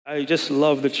I just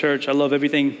love the church. I love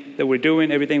everything that we're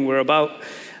doing, everything we're about.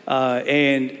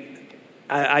 And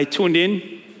I tuned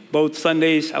in both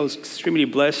Sundays. I was extremely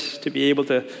blessed to be able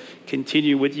to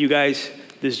continue with you guys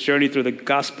this journey through the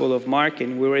Gospel of Mark.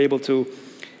 And we were able to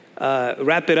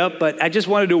wrap it up. But I just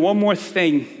want to do one more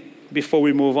thing before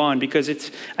we move on, because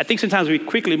I think sometimes we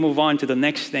quickly move on to the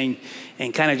next thing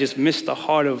and kind of just miss the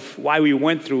heart of why we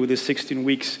went through this 16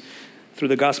 weeks through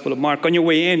the Gospel of Mark. On your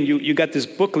way in, you got this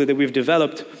booklet that we've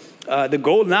developed. The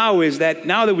goal now is that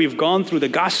now that we've gone through the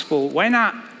Gospel, why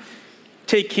not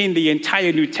take in the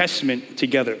entire New Testament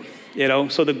together? You know,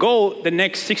 so the goal the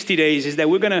next 60 days is that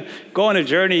we're going to go on a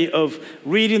journey of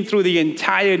reading through the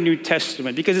entire New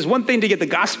Testament, because it's one thing to get the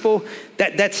gospel.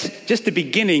 That's just the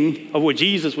beginning of what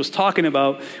Jesus was talking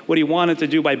about, what he wanted to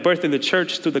do by birthing the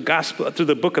church through the gospel, through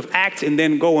the book of Acts, and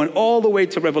then going all the way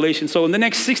to Revelation. So in the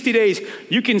next 60 days,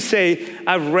 you can say,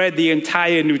 I've read the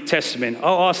entire New Testament.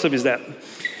 How awesome is that?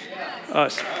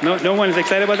 No one is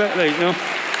excited about that? Like, no?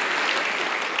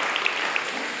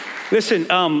 Listen,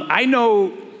 I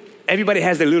know everybody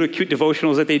has their little cute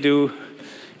devotionals that they do.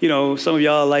 You know, some of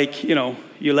y'all like,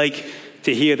 you like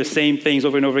to hear the same things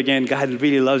over and over again. God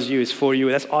really loves you, is for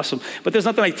you. That's awesome. But there's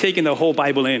nothing like taking the whole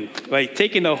Bible in, right?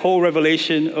 Taking the whole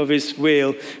revelation of his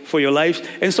will for your life.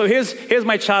 And so here's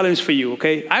my challenge for you,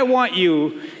 okay? I want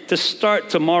you to start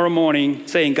tomorrow morning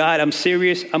saying, God, I'm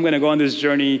serious. I'm going to go on this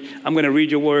journey. I'm going to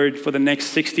read your word for the next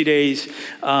 60 days.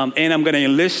 And I'm going to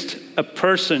enlist a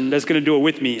person that's going to do it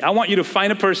with me. I want you to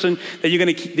find a person that you're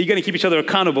going to keep each other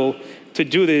accountable to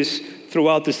do this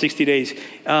throughout the 60 days.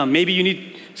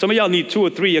 Maybe some of y'all need 2 or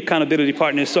 3 accountability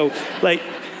partners. So like,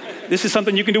 this is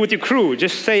something you can do with your crew.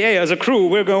 Just say, hey, as a crew,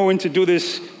 we're going to do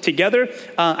this together.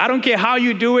 I don't care how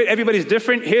you do it. Everybody's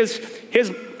different. Here's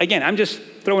again, I'm just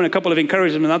throwing a couple of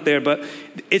encouragement out there, but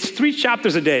it's 3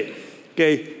 chapters a day.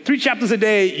 Okay, 3 chapters a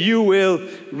day, you will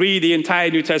read the entire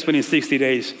New Testament in 60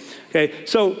 days. Okay,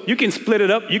 so you can split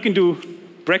it up. You can do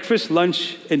breakfast,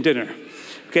 lunch, and dinner.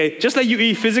 Okay, just like you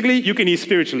eat physically, you can eat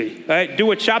spiritually. All right,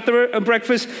 do a chapter of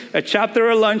breakfast, a chapter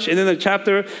of lunch, and then a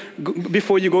chapter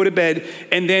before you go to bed,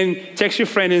 and then text your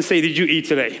friend and say, did you eat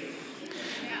today?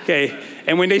 Okay,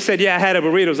 and when they said, yeah, I had a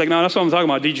burrito, it's like, no, that's what I'm talking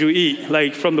about. Did you eat,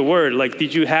 like, from the word? Like,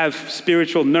 did you have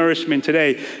spiritual nourishment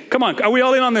today? Come on, are we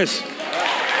all in on this?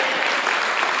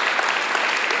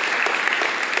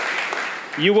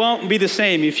 You won't be the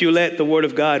same if you let the word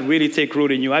of God really take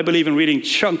root in you. I believe in reading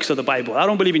chunks of the Bible. I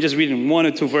don't believe in just reading 1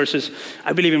 or 2 verses.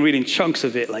 I believe in reading chunks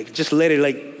of it. Like, just let it,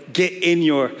 like, get in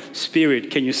your spirit.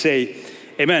 Can you say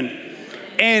amen?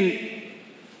 And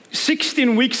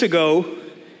 16 weeks ago,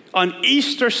 on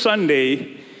Easter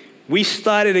Sunday, we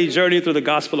started a journey through the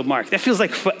Gospel of Mark. That feels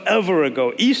like forever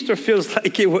ago. Easter feels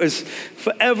like it was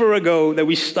forever ago that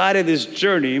we started this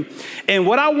journey. And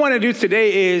what I want to do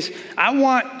today is I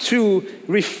want to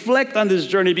reflect on this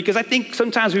journey, because I think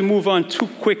sometimes we move on too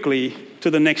quickly to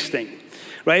the next thing,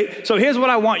 right? So here's what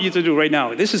I want you to do right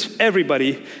now. This is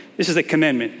everybody. This is a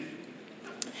commandment.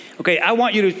 Okay, I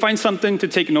want you to find something to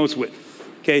take notes with.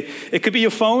 Okay, it could be your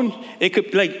phone. It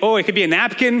could it could be a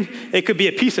napkin. It could be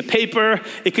a piece of paper.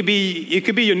 It could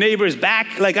be your neighbor's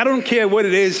back. Like, I don't care what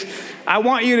it is. I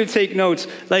want you to take notes.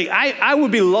 Like, I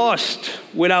would be lost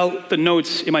without the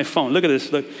notes in my phone. Look at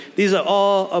this. Look, these are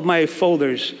all of my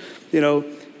folders. You know,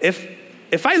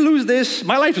 if I lose this,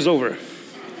 my life is over.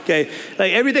 Okay,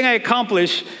 like everything I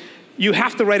accomplish, you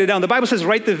have to write it down. The Bible says,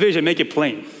 write the vision, make it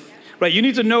plain. Right, you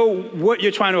need to know what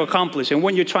you're trying to accomplish and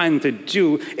what you're trying to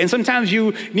do. And sometimes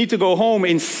you need to go home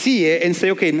and see it and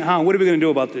say, okay, now what are we going to do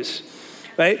about this?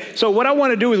 Right? So what I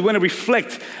want to do is we're going to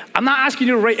reflect. I'm not asking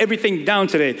you to write everything down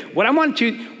today. We're going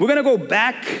to go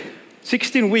back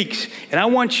 16 weeks, and I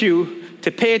want you to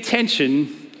pay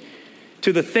attention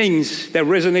to the things that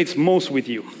resonates most with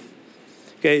you.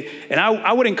 Okay, and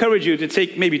I would encourage you to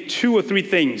take maybe 2 or 3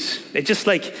 things. It's just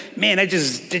like, man, it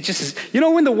just, you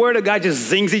know, when the word of God just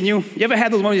zings in you? You ever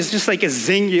had those moments? It's just like a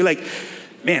zing. You're like,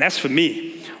 man, that's for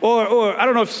me. Or I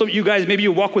don't know if some of you guys, maybe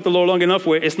you walk with the Lord long enough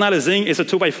where it's not a zing, it's a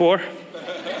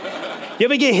 2x4. You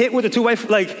ever get hit with a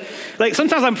 2x4? Like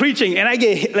sometimes I'm preaching and I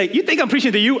get hit, like, you think I'm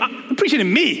preaching to you? I'm preaching to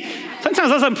me.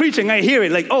 Sometimes as I'm preaching, I hear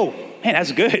it like, oh, man,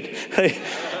 that's good. Like,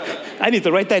 I need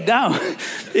to write that down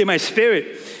in my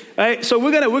spirit. All right, so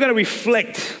we're gonna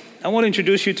reflect. I want to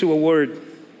introduce you to a word,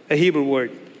 a Hebrew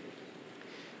word.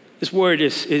 This word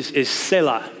is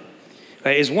Selah.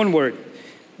 Right? It's one word.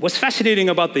 What's fascinating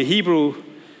about the Hebrew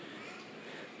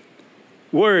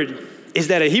word is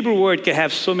that a Hebrew word can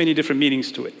have so many different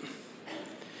meanings to it.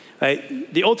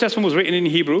 Right? The Old Testament was written in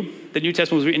Hebrew. The New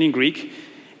Testament was written in Greek.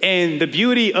 And the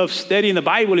beauty of studying the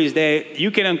Bible is that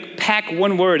you can unpack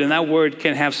one word, and that word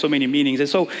can have so many meanings. And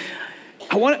so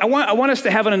I want us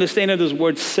to have an understanding of this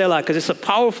word Selah, because it's a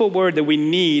powerful word that we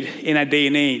need in our day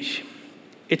and age.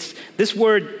 This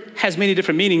word has many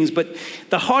different meanings, but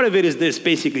the heart of it is this,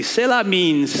 basically. Selah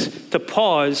means to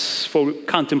pause for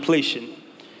contemplation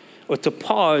or to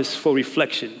pause for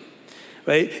reflection,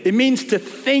 right? It means to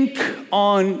think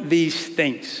on these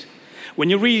things. When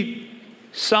you read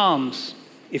Psalms,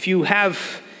 if you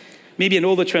have maybe an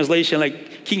older translation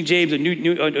like King James or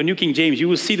New King James, you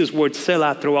will see this word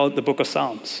Selah throughout the book of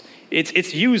Psalms.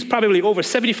 It's used probably over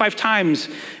 75 times,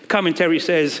 commentary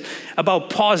says, about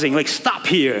pausing, like stop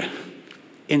here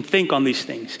and think on these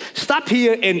things. Stop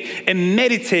here and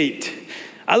meditate.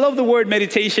 I love the word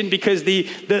meditation because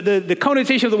the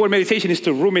connotation of the word meditation is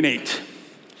to ruminate.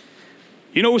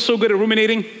 You know who's so good at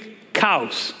ruminating?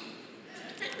 Cows.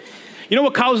 You know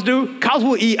what cows do? Cows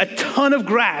will eat a ton of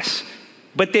grass,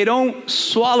 but they don't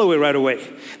swallow it right away.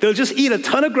 They'll just eat a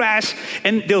ton of grass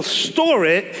and they'll store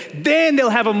it. Then they'll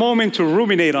have a moment to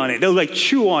ruminate on it. They'll like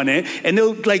chew on it and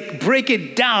they'll like break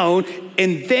it down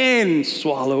and then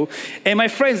swallow. And my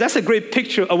friends, that's a great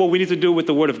picture of what we need to do with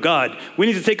the Word of God. We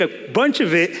need to take a bunch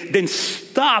of it, then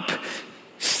stop,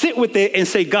 sit with it and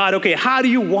say, God, okay, how do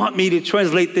you want me to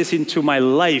translate this into my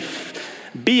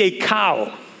life? Be a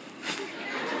cow.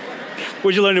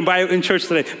 What'd you learn in church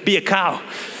today? Be a cow.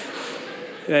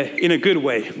 In a good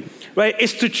way, right?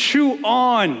 It's to chew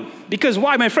on. Because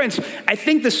why, my friends? I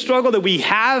think the struggle that we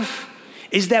have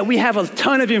is that we have a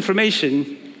ton of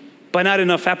information, but not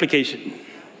enough application.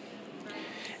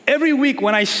 Every week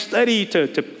when I study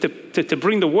to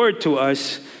bring the word to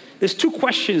us, there's two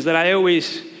questions that I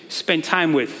always spend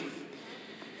time with.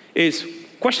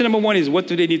 Question number one is, what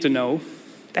do they need to know?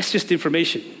 That's just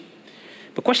information.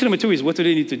 But question number two is, what do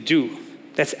they need to do?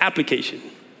 That's application.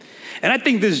 And I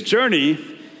think this journey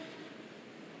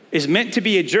is meant to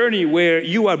be a journey where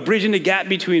you are bridging the gap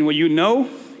between what you know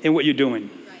and what you're doing.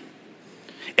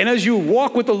 And as you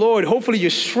walk with the Lord, hopefully you're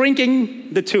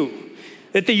shrinking the two.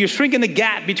 You're shrinking the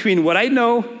gap between what I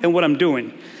know and what I'm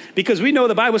doing. Because we know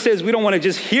the Bible says we don't want to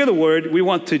just hear the word, we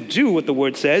want to do what the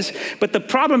word says. But the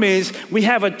problem is we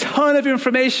have a ton of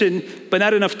information, but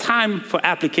not enough time for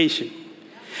application.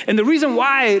 And the reason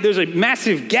why there's a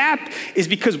massive gap is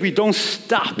because we don't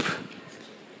stop.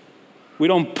 We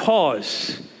don't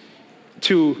pause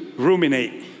to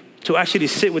ruminate, to actually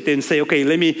sit with it and say, okay,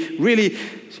 let me really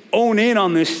own in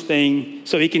on this thing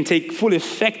so it can take full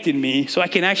effect in me, so I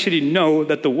can actually know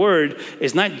that the word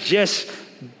is not just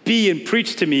being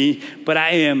preached to me, but I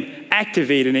am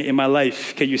activating it in my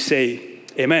life. Can you say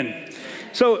amen?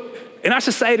 So in our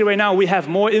society right now, we have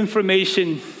more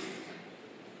information.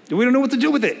 We don't know what to do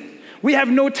with it. We have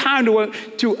no time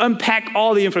to unpack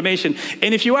all the information.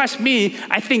 And if you ask me,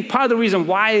 I think part of the reason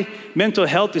why mental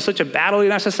health is such a battle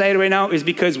in our society right now is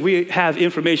because we have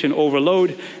information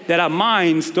overload, that our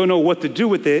minds don't know what to do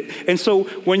with it. And so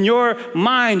when your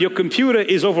mind, your computer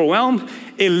is overwhelmed,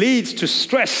 it leads to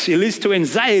stress, it leads to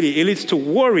anxiety, it leads to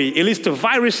worry, it leads to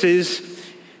viruses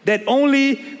that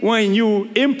only when you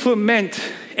implement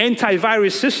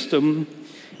antivirus system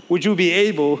would you be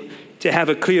able to have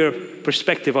a clear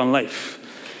perspective on life.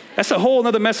 That's a whole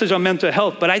other message on mental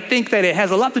health, but I think that it has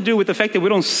a lot to do with the fact that we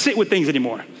don't sit with things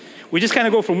anymore. We just kind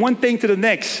of go from one thing to the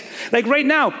next. Like right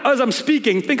now, as I'm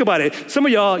speaking, think about it. Some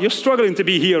of y'all, you're struggling to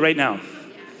be here right now.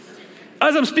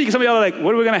 As I'm speaking, some of y'all are like,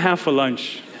 what are we gonna have for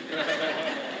lunch?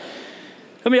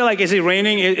 Some of y'all are like, is it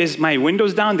raining? Is my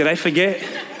windows down? Did I forget?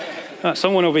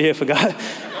 Someone over here forgot.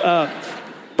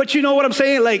 But you know what I'm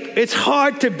saying? Like, it's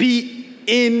hard to be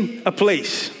in a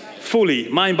place fully,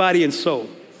 mind, body, and soul.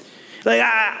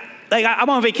 I'm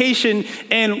on vacation,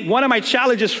 and one of my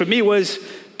challenges for me was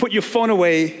put your phone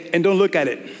away and don't look at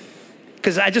it.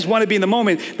 Because I just want to be in the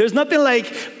moment. There's nothing like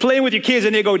playing with your kids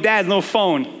and they go, Dad, no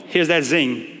phone. Here's that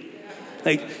zing.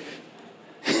 Like,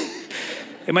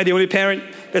 am I the only parent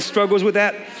that struggles with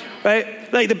that?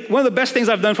 Right? Like one of the best things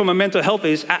I've done for my mental health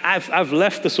is I've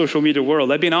left the social media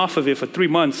world. I've been off of it for 3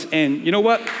 months, and you know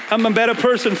what? I'm a better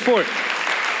person for it.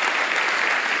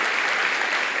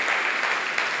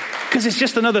 Because it's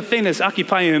just another thing that's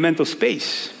occupying your mental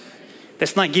space.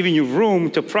 That's not giving you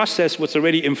room to process what's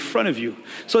already in front of you.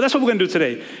 So that's what we're going to do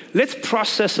today. Let's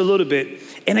process a little bit.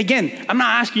 And again, I'm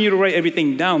not asking you to write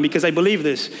everything down because I believe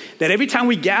this, that every time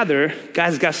we gather,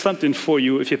 God's got something for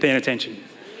you if you're paying attention.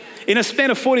 In a span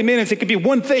of 40 minutes, it could be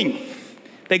one thing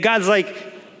that God's like,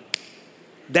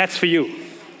 that's for you.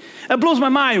 That blows my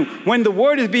mind. When the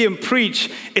word is being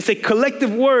preached, it's a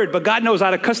collective word, but God knows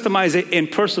how to customize it and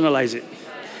personalize it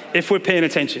if we're paying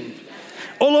attention.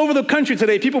 All over the country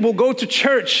today, people will go to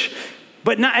church,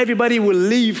 but not everybody will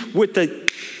leave with the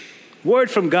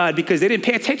word from God because they didn't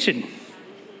pay attention.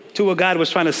 to what God was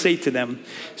trying to say to them.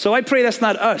 So I pray that's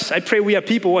not us. I pray we are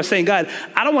people who are saying, God,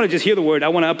 I don't want to just hear the word. I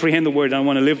want to apprehend the word. I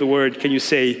want to live the word. Can you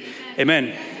say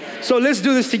amen? So let's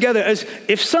do this together. As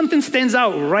if something stands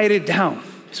out, write it down.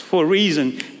 It's for a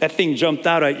reason that thing jumped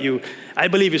out at you. I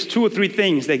believe it's 2 or 3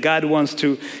 things that God wants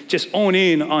to just own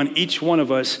in on each one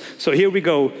of us. So here we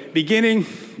go. Beginning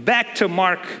back to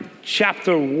Mark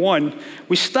chapter 1.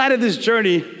 We started this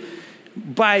journey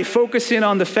by focusing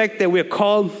on the fact that we're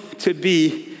called to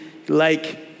be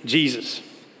like Jesus,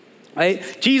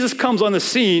 right? Jesus comes on the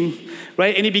scene,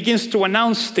 right? And he begins to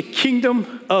announce the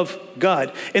kingdom of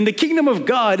God. And the kingdom of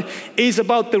God is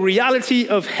about the reality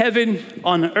of heaven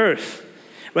on earth,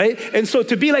 right? And so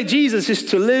to be like Jesus is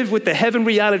to live with the heaven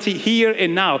reality here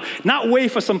and now. Not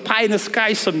wait for some pie in the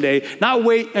sky someday. Not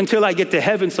wait until I get to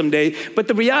heaven someday. But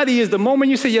the reality is the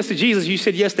moment you say yes to Jesus, you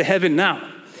said yes to heaven now.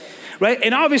 Right?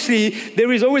 And obviously,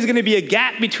 there is always going to be a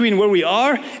gap between where we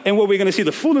are and where we're going to see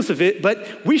the fullness of it,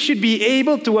 but we should be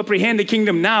able to apprehend the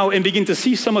kingdom now and begin to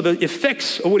see some of the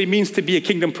effects of what it means to be a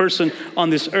kingdom person on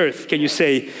this earth. Can you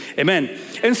say amen?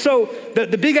 And so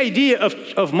the big idea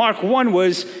of Mark 1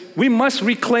 was we must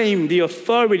reclaim the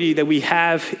authority that we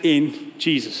have in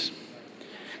Jesus.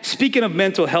 Speaking of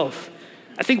mental health,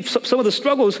 I think some of the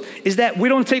struggles is that we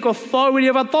don't take authority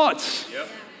of our thoughts. Yep.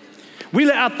 We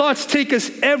let our thoughts take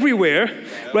us everywhere,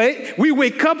 right? We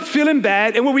wake up feeling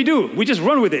bad, and what we do? We just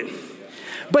run with it.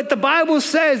 But the Bible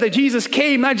says that Jesus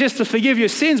came not just to forgive your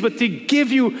sins, but to give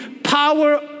you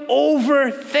power over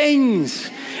things.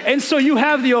 And so you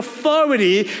have the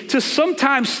authority to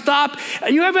sometimes stop.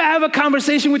 You ever have a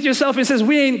conversation with yourself and says,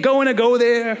 we ain't going to go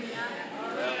there?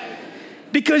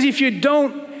 Because if you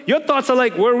don't, your thoughts are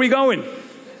like, where are we going?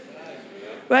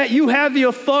 Right? You have the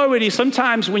authority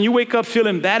sometimes when you wake up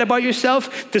feeling bad about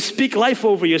yourself to speak life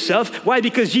over yourself. Why?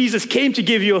 Because Jesus came to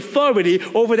give you authority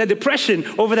over that depression,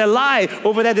 over that lie,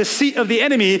 over that deceit of the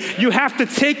enemy. You have to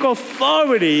take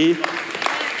authority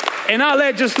and not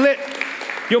let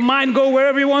your mind go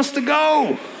wherever it wants to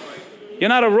go. You're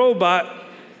not a robot.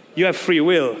 You have free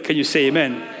will. Can you say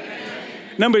amen?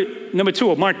 Number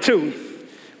 2, Mark 2.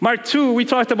 Mark 2, we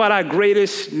talked about our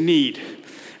greatest need.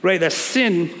 Right, that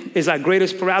sin is our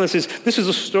greatest paralysis. This is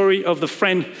a story of the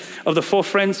 4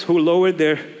 friends who lowered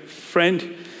their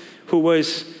friend who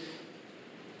was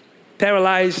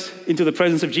paralyzed into the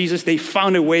presence of Jesus. They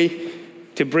found a way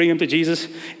to bring him to Jesus.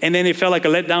 And then it felt like a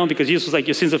letdown because Jesus was like,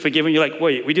 your sins are forgiven. You're like,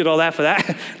 wait, we did all that for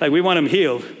that? Like, we want him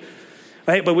healed.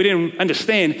 Right? But we didn't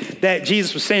understand that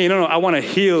Jesus was saying, no, I want to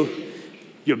heal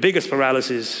your biggest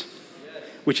paralysis,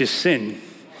 which is sin.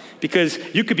 Because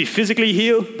you could be physically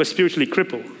healed, but spiritually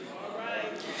crippled.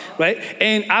 Right?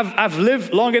 And I've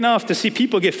lived long enough to see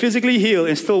people get physically healed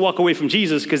and still walk away from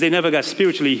Jesus because they never got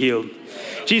spiritually healed.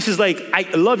 Jesus is like, I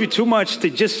love you too much to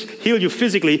just heal you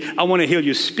physically. I want to heal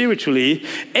you spiritually.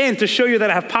 And to show you that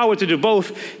I have power to do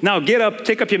both, now get up,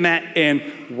 take up your mat, and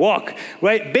walk.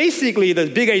 Right? Basically, the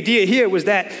big idea here was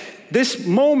that this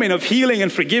moment of healing and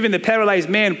forgiving the paralyzed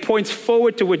man points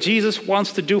forward to what Jesus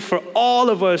wants to do for all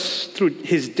of us through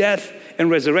his death and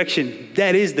resurrection.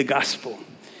 That is the gospel.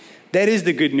 That is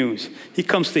the good news. He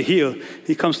comes to heal,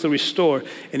 he comes to restore,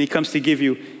 and he comes to give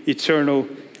you eternal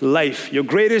life. Your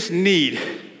greatest need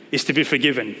is to be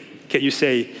forgiven. Can you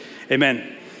say amen?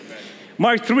 Amen.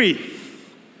 Mark 3,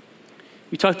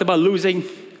 we talked about losing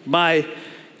my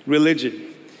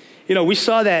religion. You know, we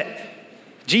saw that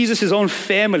Jesus' own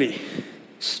family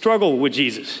struggled with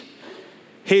Jesus.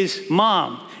 His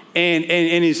mom and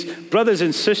his brothers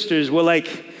and sisters were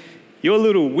like, you're a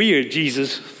little weird,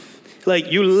 Jesus.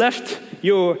 Like, you left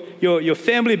your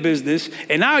family business,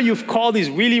 and now you've called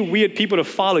these really weird people to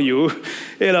follow you.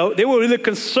 You know, they were really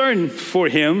concerned for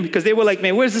him because they were like,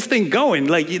 man, where's this thing going?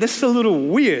 Like, this is a little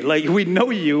weird. Like, we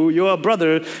know you. You're a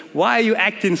brother. Why are you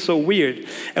acting so weird?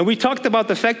 And we talked about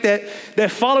the fact that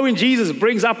following Jesus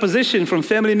brings opposition from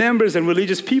family members and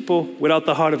religious people without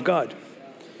the heart of God.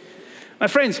 My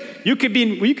friends, you can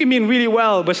mean really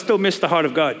well, but still miss the heart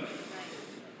of God.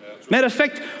 Matter of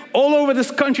fact, all over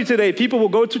this country today, people will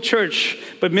go to church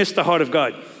but miss the heart of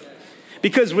God.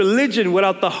 Because religion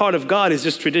without the heart of God is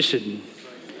just tradition.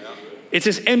 It's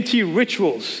just empty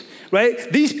rituals, right?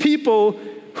 These people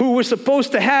who were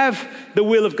supposed to have the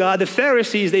will of God, the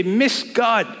Pharisees, they missed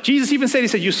God. Jesus even said, he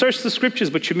said, you search the scriptures,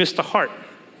 but you miss the heart.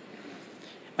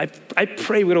 I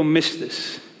pray we don't miss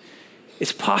this.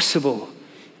 It's possible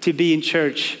to be in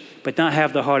church but not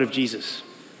have the heart of Jesus.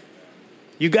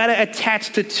 You got to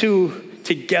attach the two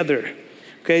together,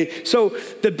 okay? So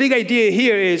the big idea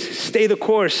here is stay the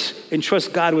course and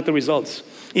trust God with the results.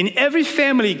 In every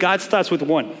family, God starts with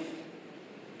one.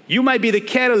 You might be the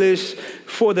catalyst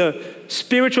for the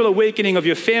spiritual awakening of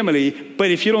your family, but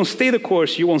if you don't stay the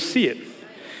course, you won't see it.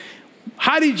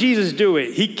 How did Jesus do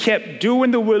it? He kept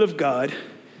doing the will of God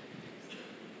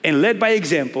and led by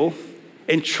example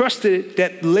and trusted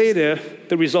that later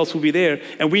the results will be there.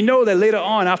 And we know that later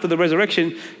on, after the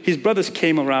resurrection, his brothers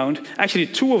came around. Actually,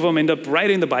 two of them end up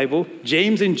writing the Bible.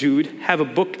 James and Jude have a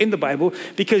book in the Bible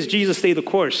because Jesus stayed the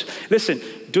course. Listen,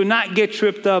 do not get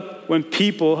tripped up when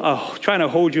people are trying to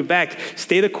hold you back.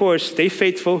 Stay the course, stay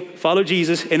faithful, follow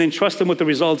Jesus, and then trust him with the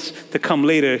results to come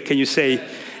later. Can you say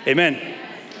amen?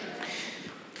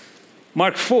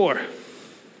 Mark 4.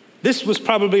 This was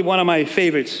probably one of my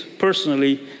favorites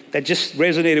personally that just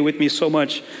resonated with me so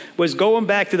much, was going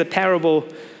back to the parable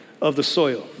of the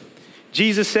soil.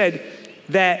 Jesus said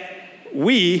that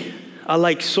we are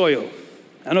like soil.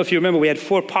 I don't know if you remember, we had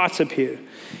 4 pots up here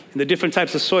and the different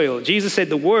types of soil. Jesus said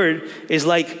the word is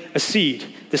like a seed.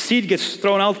 The seed gets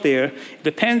thrown out there.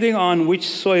 Depending on which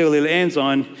soil it lands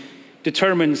on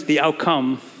determines the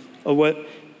outcome of what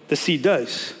the seed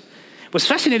does. What's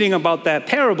fascinating about that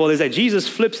parable is that Jesus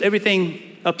flips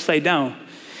everything upside down.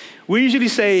 We usually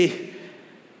say,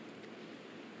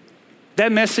 that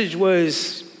message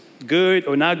was good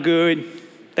or not good,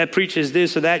 that preaches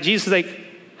this or that. Jesus is like,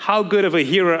 how good of a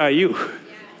hearer are you?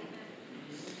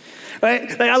 Right?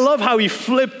 Like, I love how he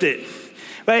flipped it.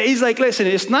 Right? He's like, listen,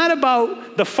 it's not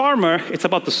about the farmer, it's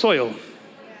about the soil.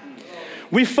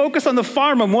 We focus on the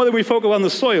farmer more than we focus on the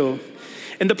soil.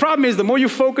 And the problem is, the more you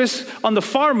focus on the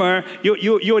farmer,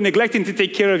 you're neglecting to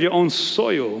take care of your own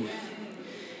soil.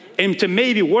 And to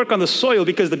maybe work on the soil,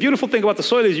 because the beautiful thing about the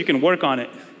soil is you can work on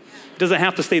it. It doesn't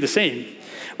have to stay the same.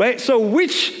 Right? So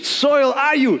which soil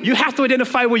are you? You have to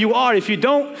identify where you are. If you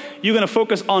don't, you're going to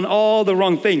focus on all the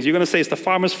wrong things. You're going to say it's the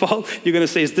farmer's fault. You're going to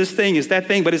say it's this thing, it's that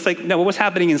thing. But it's like, no, what's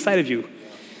happening inside of you?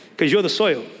 Because you're the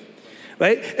soil.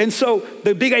 Right? And so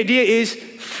the big idea is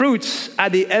fruits are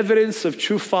the evidence of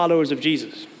true followers of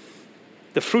Jesus.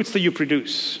 The fruits that you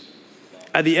produce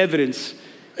are the evidence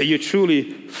that you're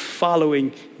truly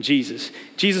following Jesus.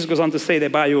 Jesus goes on to say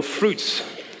that by your fruits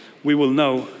we will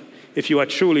know if you are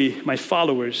truly my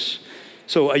followers.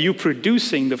 So are you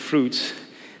producing the fruits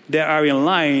that are in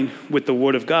line with the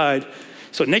Word of God?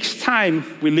 So next time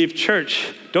we leave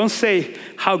church, don't say,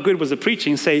 how good was the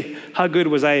preaching? Say, how good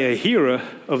was I a hearer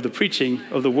of the preaching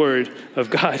of the Word of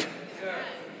God?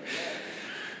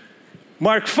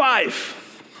 Mark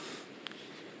 5.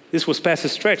 This was Pastor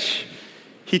Stretch.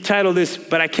 He titled this,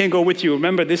 But I Can't Go With You.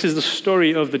 Remember, this is the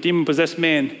story of the demon-possessed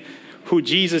man who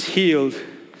Jesus healed.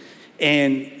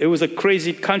 And it was a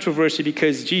crazy controversy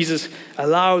because Jesus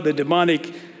allowed the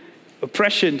demonic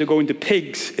oppression to go into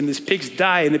pigs, and these pigs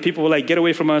die, and the people were like, get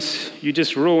away from us, you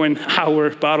just ruined our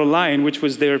bottom line, which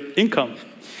was their income.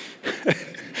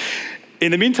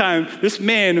 In the meantime, this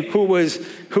man who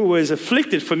was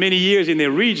afflicted for many years in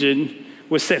their region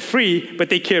was set free, but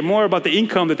they care more about the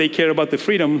income than they care about the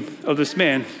freedom of this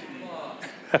man.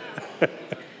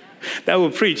 That will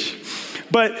preach.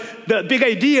 But the big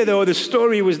idea, though, the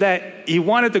story was that he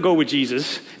wanted to go with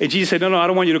Jesus. And Jesus said, no, I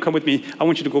don't want you to come with me. I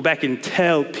want you to go back and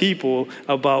tell people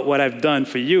about what I've done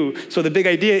for you. So the big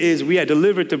idea is we are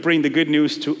delivered to bring the good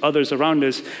news to others around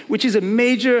us, which is a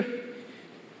major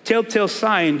telltale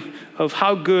sign of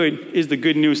how good is the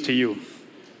good news to you.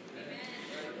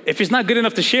 If it's not good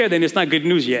enough to share, then it's not good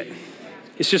news yet.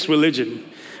 It's just religion.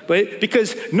 But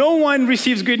because no one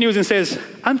receives good news and says,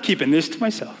 I'm keeping this to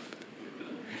myself.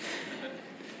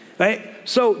 Right?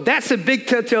 So that's a big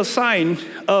telltale sign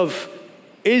of,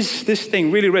 is this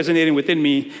thing really resonating within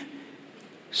me?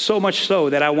 So much so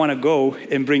that I want to go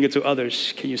and bring it to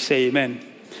others. Can you say amen?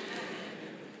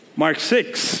 Mark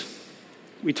 6,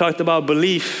 we talked about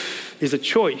belief is a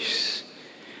choice.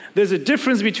 There's a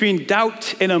difference between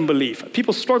doubt and unbelief.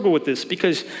 People struggle with this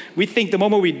because we think the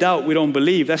moment we doubt, we don't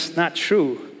believe. That's not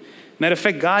true. Matter of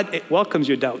fact, God welcomes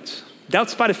your doubts.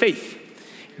 Doubt's part of faith.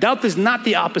 Doubt is not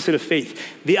the opposite of faith.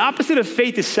 The opposite of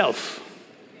faith is self.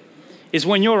 Is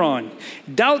when you're on.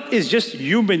 Doubt is just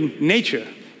human nature.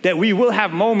 That we will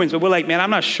have moments where we're like, man, I'm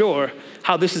not sure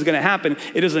how this is going to happen.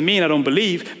 It doesn't mean I don't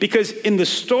believe. Because in the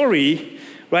story,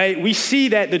 right, we see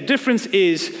that the difference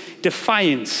is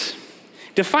defiance.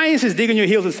 Defiance is digging your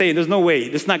heels and saying, there's no way,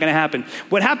 this is not going to happen.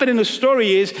 What happened in the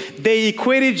story is they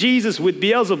equated Jesus with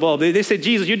Beelzebub. They said,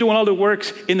 Jesus, you're doing all the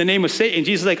works in the name of Satan.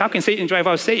 Jesus is like, how can Satan drive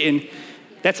out Satan?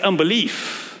 That's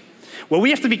unbelief. What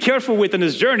we have to be careful with in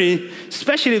this journey,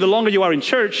 especially the longer you are in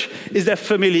church, is that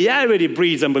familiarity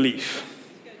breeds unbelief.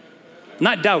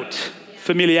 Not doubt,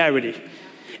 familiarity.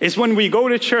 It's when we go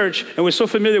to church and we're so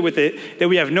familiar with it that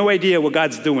we have no idea what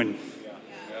God's doing.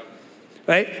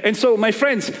 Right? And so, my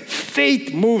friends,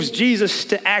 faith moves Jesus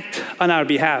to act on our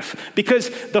behalf. Because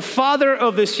the father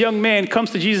of this young man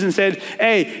comes to Jesus and said,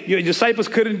 hey, your disciples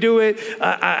couldn't do it.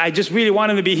 I just really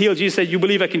want him to be healed. Jesus said, you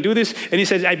believe I can do this? And he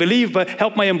said, I believe, but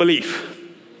help my unbelief.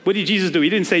 What did Jesus do? He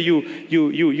didn't say,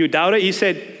 you doubt it. He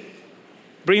said,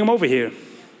 bring him over here.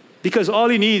 Because all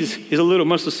he needs is a little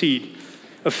mustard seed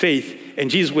of faith, and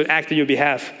Jesus would act on your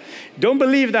behalf. Don't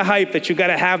believe the hype that you got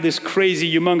to have this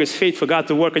crazy, humongous faith for God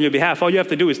to work on your behalf. All you have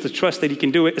to do is to trust that he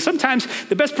can do it. Sometimes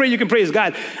the best prayer you can pray is,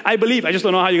 God, I believe. I just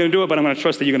don't know how you're going to do it, but I'm going to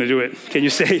trust that you're going to do it. Can you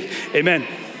say amen?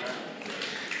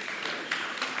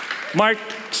 Mark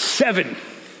 7.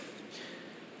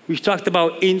 We've talked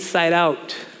about inside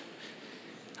out.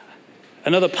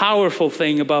 Another powerful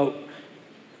thing about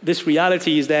this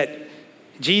reality is that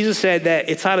Jesus said that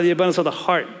it's out of the abundance of the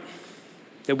heart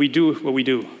that we do what we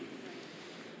do.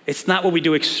 It's not what we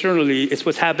do externally, it's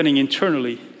what's happening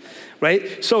internally,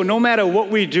 right? So no matter what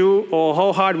we do or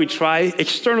how hard we try,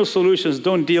 external solutions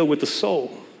don't deal with the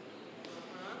soul.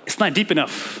 It's not deep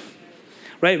enough,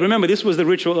 right? Remember, this was the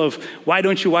ritual of why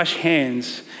don't you wash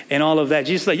hands and all of that.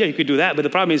 Jesus is like, yeah, you could do that, but the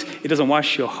problem is it doesn't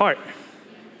wash your heart,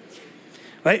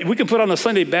 right? We can put on the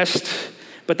Sunday best,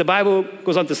 but the Bible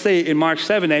goes on to say in Mark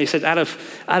 7 that he said, out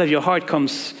of your heart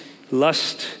comes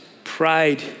lust,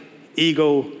 pride,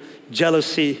 ego,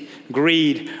 jealousy,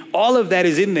 greed. All of that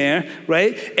is in there,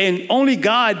 right? And only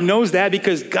God knows that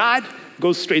because God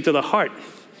goes straight to the heart.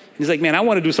 He's like, man, I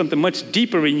want to do something much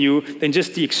deeper in you than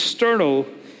just the external,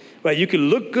 right? You can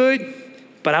look good,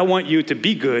 but I want you to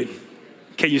be good.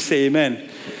 Can you say amen?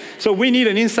 So we need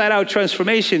an inside-out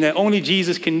transformation that only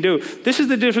Jesus can do. This is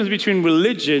the difference between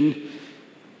religion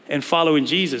and following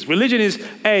Jesus. Religion is,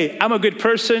 hey, I'm a good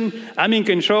person. I'm in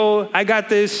control. I got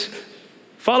this.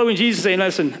 Following Jesus saying,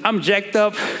 listen, I'm jacked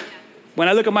up. When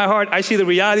I look at my heart, I see the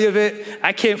reality of it.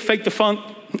 I can't fake the funk.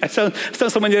 I tell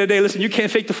someone the other day, listen, you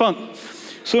can't fake the funk.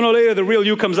 Sooner or later, the real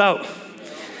you comes out,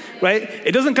 right?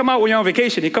 It doesn't come out when you're on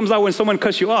vacation. It comes out when someone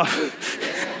cuts you off.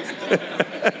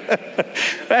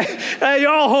 Right? Hey,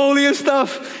 you're all holy and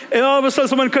stuff, and all of a sudden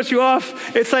someone cuts you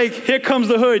off. It's like, here comes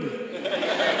the hood.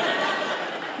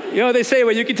 You know what they say,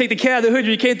 well, you can take the cat out of the hood,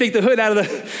 you can't take the hood out of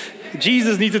the...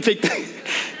 Jesus needs to take the...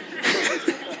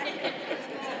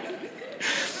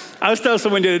 I was telling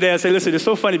someone the other day, I said, listen, it's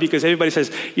so funny because everybody says,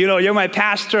 you know, you're my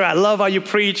pastor, I love how you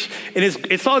preach, and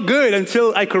it's all good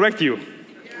until I correct you.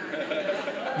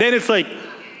 Then it's like...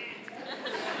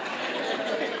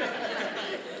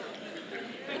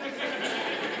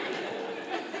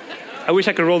 I wish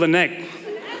I could roll the neck.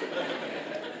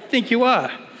 I think you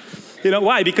are. You know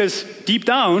why? Because deep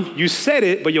down, you said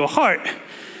it, but your heart,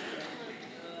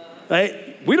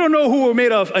 right? We don't know who we're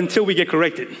made of until we get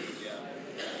corrected.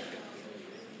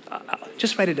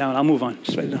 Just write it down. I'll move on.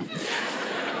 Just write it down.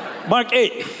 Mark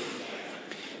 8.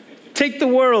 Take the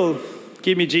world,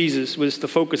 give me Jesus, was the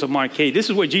focus of Mark 8. This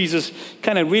is where Jesus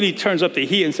kind of really turns up the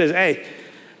heat and says, hey,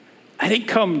 I didn't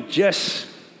come just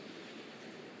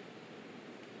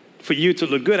for you to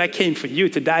look good. I came for you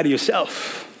to die to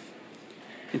yourself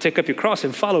and take up your cross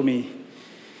and follow me.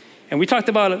 And we talked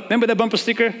about, remember that bumper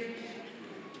sticker?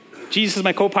 Jesus is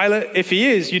my co-pilot. If he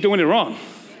is, you're doing it wrong.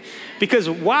 Because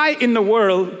why in the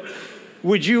world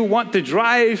would you want to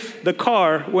drive the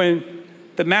car when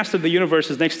the master of the universe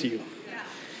is next to you?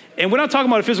 And we're not talking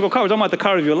about a physical car, we're talking about the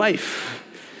car of your life.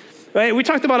 Right? We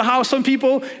talked about how some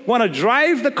people want to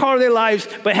drive the car of their lives,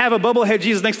 but have a bubblehead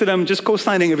Jesus next to them, just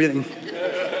co-signing everything.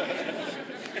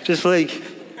 Just like,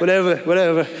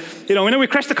 whatever. You know, whenever we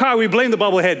crash the car, we blame the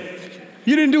bubblehead.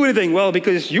 You didn't do anything. Well,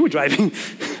 because you were driving.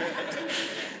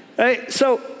 Right?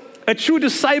 So a true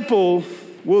disciple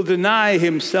will deny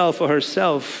himself or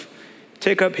herself,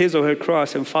 take up his or her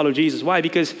cross and follow Jesus. Why?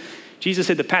 Because Jesus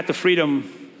said the path to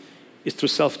freedom is through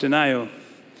self-denial.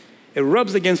 It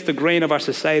rubs against the grain of our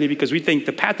society because we think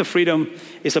the path to freedom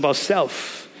is about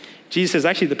self. Jesus says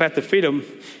actually the path to freedom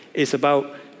is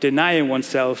about denying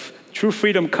oneself. True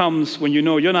freedom comes when you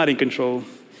know you're not in control,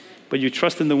 but you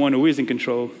trust in the one who is in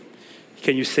control.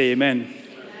 Can you say amen?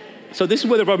 So this is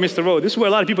where the rubber meets the road. This is where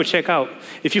a lot of people check out.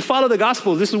 If you follow the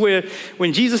gospel, this is where,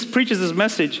 when Jesus preaches his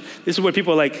message, this is where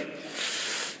people are like,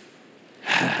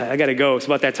 I gotta go, it's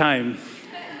about that time.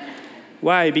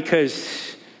 Why?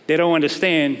 Because they don't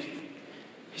understand.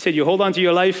 He said, you hold on to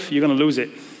your life, you're gonna lose it.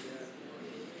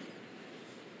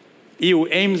 He who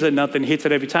aims at nothing hits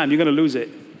it every time. You're gonna lose it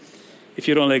if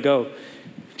you don't let go.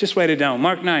 Just write it down.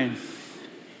 Mark 9.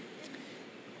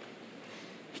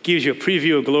 He gives you a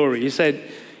preview of glory. He said,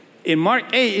 in Mark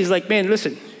 8, he's like, man,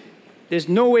 listen, there's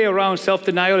no way around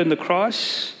self-denial and the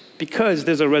cross because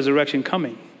there's a resurrection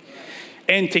coming.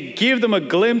 And to give them a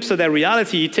glimpse of that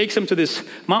reality, he takes them to this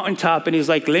mountaintop and he's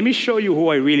like, let me show you who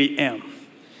I really am.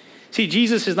 See,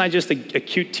 Jesus is not just a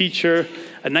cute teacher,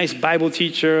 a nice Bible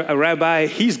teacher, a rabbi.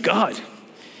 He's God.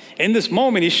 In this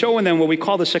moment, he's showing them what we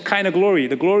call the Shekinah glory,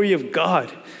 the glory of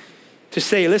God. To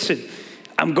say, listen,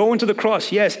 I'm going to the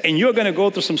cross, yes, and you're going to go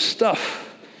through some stuff.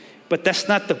 But that's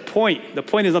not the point. The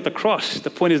point is not the cross. The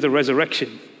point is the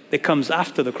resurrection that comes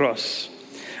after the cross,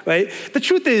 right? The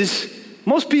truth is,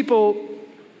 most people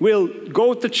will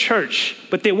go to church,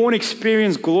 but they won't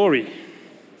experience glory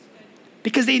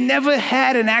because they never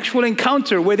had an actual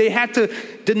encounter where they had to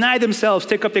deny themselves,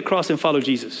 take up their cross, and follow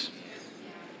Jesus,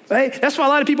 right? That's why a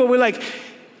lot of people were like,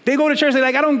 they go to church, they're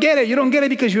like, I don't get it. You don't get it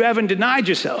because you haven't denied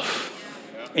yourself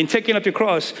in taking up your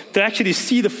cross to actually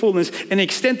see the fullness and the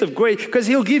extent of grace, because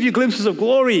he'll give you glimpses of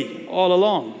glory all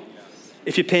along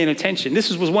if you're paying attention.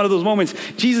 This was one of those moments.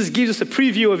 Jesus gives us a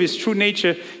preview of his true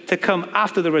nature to come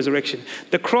after the resurrection.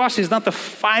 The cross is not the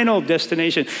final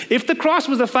destination. If the cross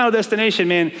was the final destination,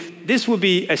 man, this would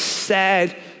be a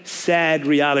sad, sad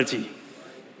reality.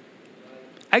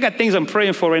 I got things I'm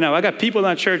praying for right now. I got people in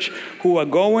our church who are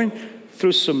going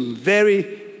through some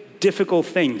very difficult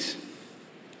things.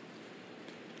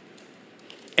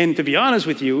 And to be honest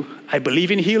with you, I believe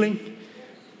in healing.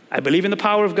 I believe in the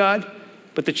power of God.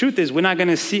 But the truth is, we're not going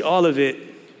to see all of it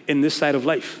in this side of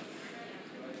life.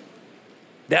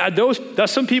 There are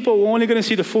some people who are only going to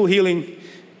see the full healing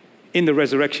in the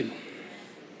resurrection.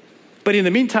 But in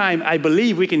the meantime, I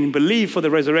believe we can believe for the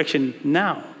resurrection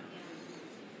now.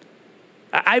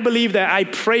 I believe that I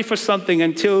pray for something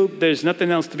until there's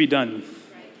nothing else to be done.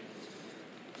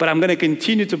 But I'm going to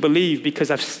continue to believe because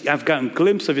I've gotten a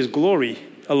glimpse of his glory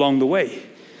along the way.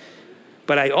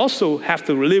 But I also have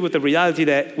to live with the reality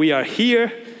that we are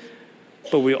here,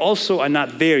 but we also are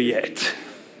not there yet.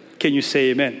 Can you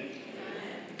say amen?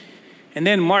 And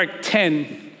then Mark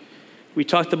 10, we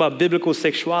talked about biblical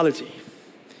sexuality.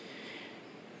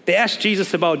 They asked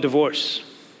Jesus about divorce.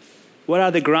 What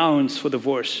are the grounds for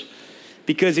divorce?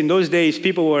 Because in those days,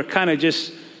 people were kind of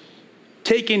just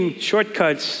taking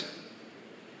shortcuts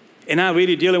and not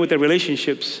really dealing with their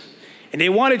relationships. And they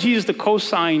wanted Jesus to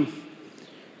co-sign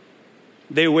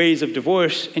their ways of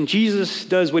divorce. And Jesus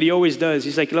does what he always does.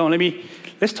 He's like,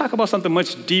 let's talk about something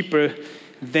much deeper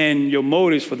than your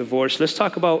motives for divorce. Let's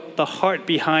talk about the heart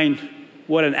behind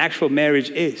what an actual marriage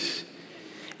is.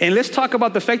 And let's talk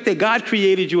about the fact that God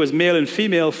created you as male and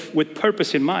female with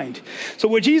purpose in mind. So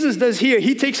what Jesus does here,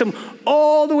 he takes them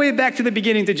all the way back to the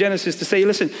beginning, to Genesis, to say,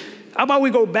 listen, how about we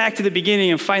go back to the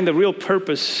beginning and find the real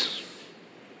purpose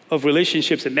of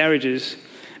relationships and marriages?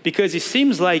 Because it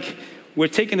seems like we're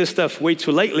taking this stuff way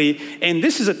too lightly. And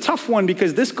this is a tough one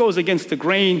because this goes against the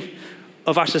grain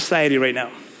of our society right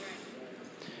now.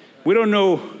 We don't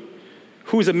know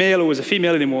who's a male or who's a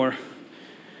female anymore.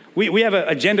 We have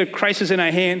a gender crisis in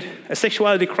our hand, a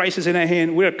sexuality crisis in our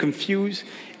hand. We're confused.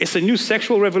 It's a new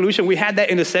sexual revolution. We had that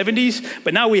in the 70s,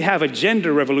 but now we have a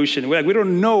gender revolution. We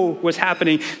don't know what's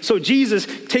happening. So Jesus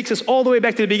takes us all the way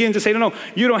back to the beginning to say, no,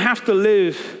 you don't have to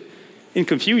live in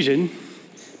confusion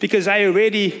because I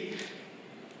already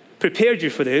prepared you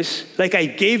for this. Like I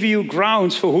gave you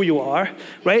grounds for who you are,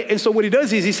 right? And so what he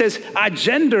does is he says, our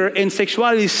gender and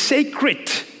sexuality is sacred.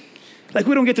 Like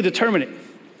we don't get to determine it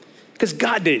because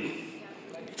God did.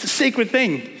 It's a sacred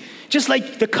thing. Just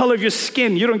like the color of your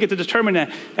skin, you don't get to determine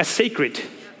that. That's sacred.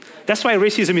 That's why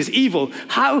racism is evil.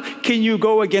 How can you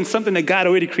go against something that God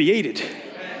already created?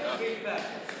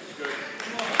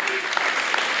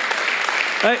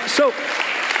 Right, so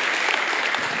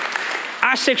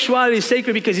our sexuality is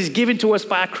sacred because it's given to us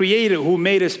by our Creator who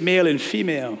made us male and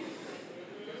female.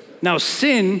 Now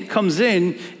sin comes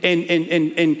in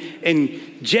and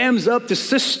jams up the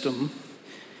system,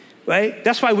 right?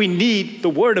 That's why we need the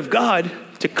Word of God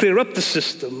to clear up the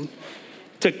system,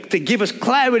 to give us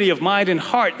clarity of mind and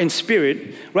heart and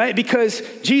spirit, right? Because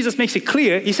Jesus makes it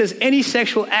clear. He says any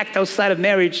sexual act outside of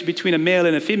marriage between a male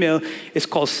and a female is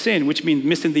called sin, which means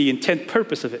missing the intent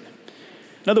purpose of it.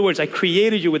 In other words, I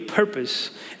created you with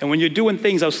purpose. And when you're doing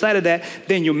things outside of that,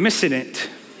 then you're missing it,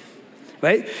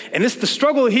 right? And this, the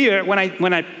struggle here when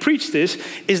I preach this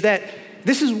is that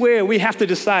this is where we have to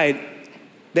decide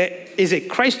that is it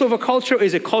Christ over culture or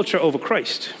is it culture over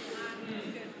Christ?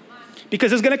 Because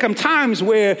there's going to come times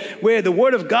where the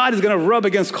Word of God is going to rub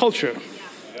against culture.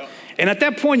 And at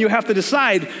that point, you have to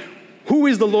decide, who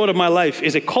is the Lord of my life?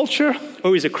 Is it culture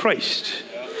or is it Christ?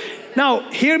 Now,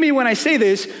 hear me when I say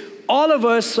this. All of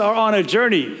us are on a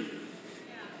journey.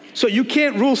 So you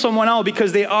can't rule someone out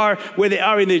because they are where they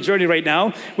are in their journey right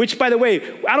now, which, by the way,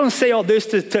 I don't say all this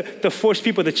to force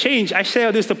people to change. I say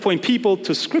all this to point people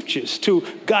to scriptures, to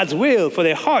God's will for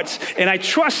their hearts. And I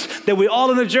trust that we're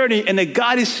all on a journey and that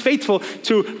God is faithful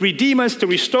to redeem us, to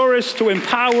restore us, to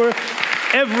empower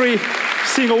every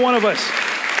single one of us.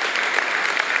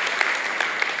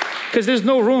 Because there's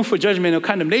no room for judgment or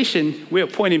condemnation. We're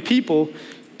appointing people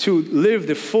to live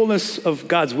the fullness of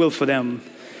God's will for them.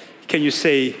 Can you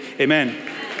say amen?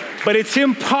 But it's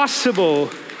impossible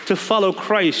to follow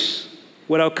Christ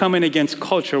without coming against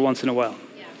culture once in a while.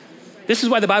 This is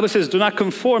why the Bible says, do not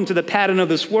conform to the pattern of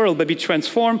this world, but be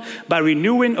transformed by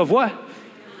renewing of what?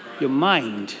 Your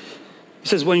mind. It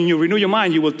says, when you renew your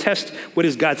mind, you will test what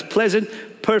is God's pleasant,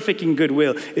 perfect, and good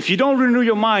will. If you don't renew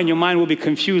your mind will be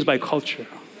confused by culture.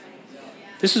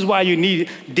 This is why you need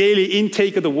daily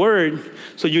intake of the word,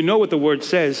 so you know what the word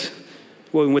says,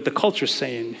 what the culture's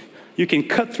saying. You can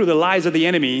cut through the lies of the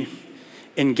enemy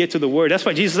and get to the word. That's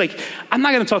why Jesus is like, I'm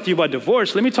not going to talk to you about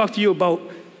divorce. Let me talk to you about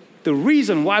the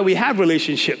reason why we have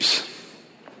relationships.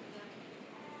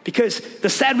 Because the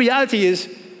sad reality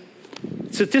is,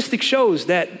 statistics shows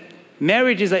that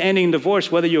marriages are ending in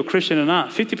divorce, whether you're a Christian or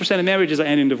not. 50% of marriages are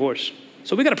ending in divorce.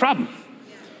 So we got a problem.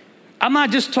 I'm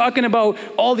not just talking about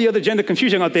all the other gender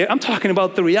confusion out there. I'm talking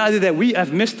about the reality that we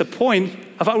have missed the point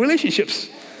of our relationships.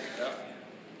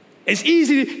 It's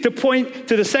easy to point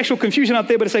to the sexual confusion out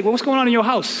there, but it's like, well, what's going on in your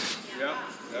house?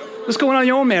 What's going on in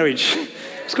your own marriage?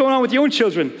 What's going on with your own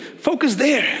children? Focus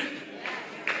there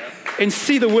and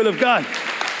see the will of God.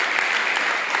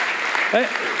 Right?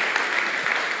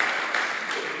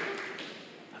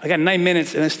 I got 9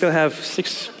 minutes and I still have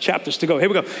 6 chapters to go. Here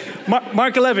we go.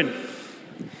 Mark 11.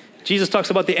 Jesus talks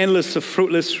about the endless of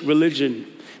fruitless religion.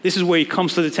 This is where he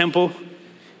comes to the temple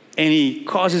and he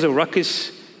causes a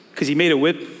ruckus because he made a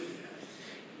whip.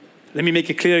 Let me make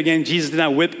it clear again, Jesus did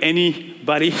not whip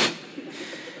anybody,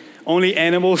 only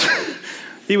animals.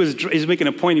 He's making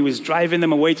a point. He was driving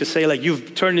them away to say, like,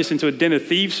 you've turned this into a den of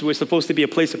thieves. We're supposed to be a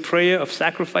place of prayer, of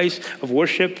sacrifice, of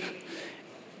worship.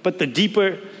 But the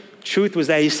deeper truth was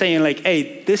that he's saying, like,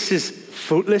 hey, this is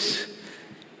fruitless.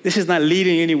 This is not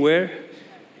leading anywhere.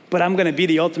 But I'm going to be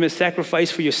the ultimate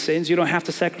sacrifice for your sins. You don't have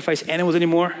to sacrifice animals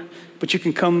anymore, but you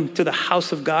can come to the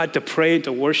house of God to pray,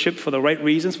 to worship for the right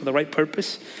reasons, for the right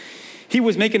purpose. He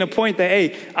was making a point that,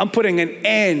 hey, I'm putting an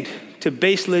end to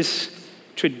baseless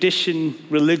tradition,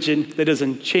 religion that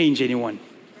doesn't change anyone.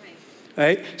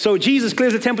 Right? So Jesus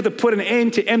clears the temple to put an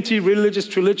end to empty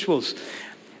religious rituals.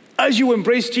 As you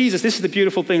embrace Jesus, this is the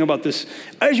beautiful thing about this.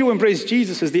 As you embrace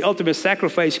Jesus as the ultimate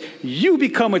sacrifice, you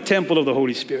become a temple of the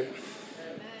Holy Spirit.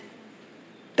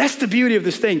 That's the beauty of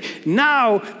this thing.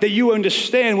 Now that you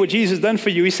understand what Jesus has done for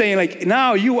you, he's saying, like,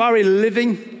 now you are a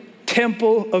living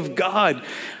temple of God.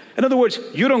 In other words,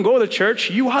 you don't go to church,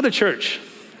 you are the church.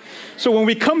 So when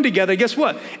we come together, guess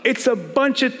what? It's a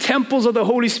bunch of temples of the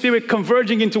Holy Spirit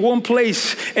converging into one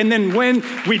place. And then when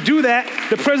we do that,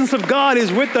 the presence of God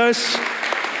is with us.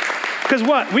 Because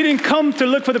what? We didn't come to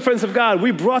look for the presence of God.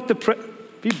 We brought the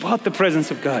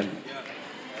presence of God.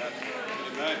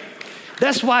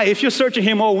 That's why if you're searching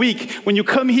him all week, when you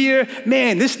come here,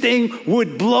 man, this thing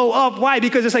would blow up. Why?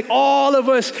 Because it's like all of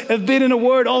us have been in the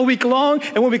Word all week long.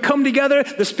 And when we come together,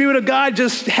 the Spirit of God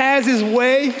just has his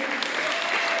way.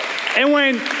 And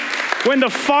when the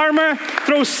farmer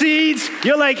throws seeds,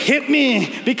 you're like, hit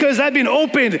me, because I've been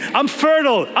opened. I'm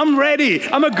fertile. I'm ready.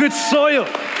 I'm a good soil.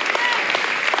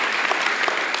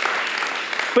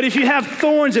 But if you have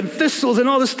thorns and thistles and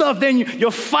all this stuff, then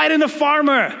you're fighting the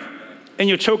farmer. And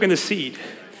you're choking the seed.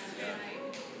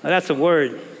 Now that's a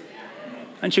word.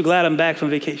 Aren't you glad I'm back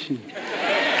from vacation?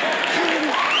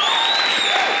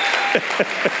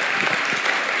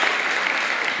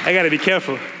 I got to be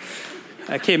careful.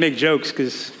 I can't make jokes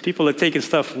because people are taking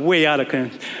stuff way out of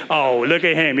control. Oh, look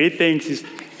at him. He thinks he's...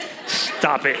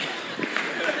 Stop it.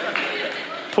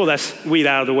 Pull that weed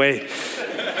out of the way.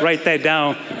 Write that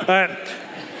down. All right.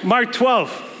 Mark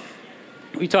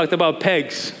 12. We talked about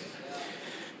pegs.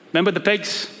 Remember the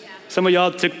pegs? Some of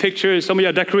y'all took pictures. Some of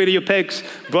y'all decorated your pegs,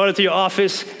 brought it to your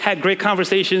office, had great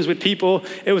conversations with people.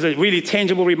 It was a really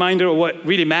tangible reminder of what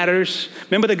really matters.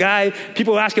 Remember the guy?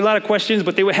 People were asking a lot of questions,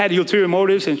 but they had ulterior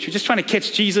motives, and you're just trying to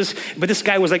catch Jesus. But this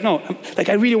guy was like, no,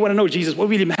 I really want to know, Jesus, what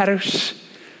really matters?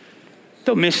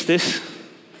 Don't miss this.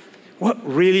 What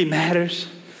really matters?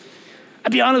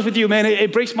 I'll be honest with you, man,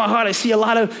 it breaks my heart. I see a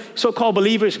lot of so-called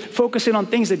believers focusing on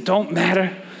things that don't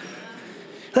matter.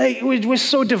 Like, we're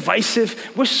so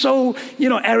divisive. We're so,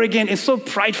 arrogant and so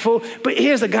prideful. But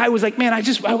here's a guy who's like, man,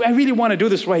 I really want to do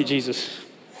this right, Jesus.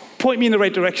 Point me in the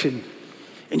right direction.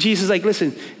 And Jesus is like,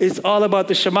 listen, it's all about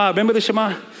the Shema. Remember the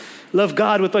Shema? Love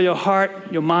God with all your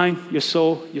heart, your mind, your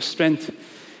soul, your strength,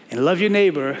 and love your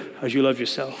neighbor as you love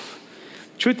yourself.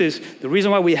 Truth is, the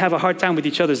reason why we have a hard time with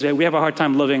each other is that we have a hard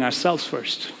time loving ourselves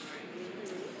first.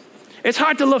 It's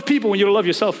hard to love people when you don't love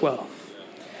yourself well.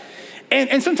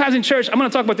 And sometimes in church, I'm going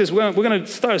to talk about this. We're going to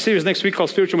start a series next week called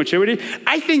Spiritual Maturity.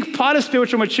 I think part of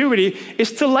spiritual maturity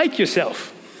is to like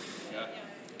yourself.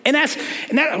 And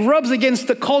that rubs against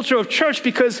the culture of church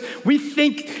because we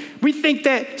think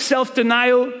that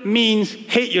self-denial means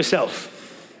hate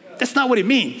yourself. That's not what it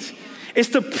means. It's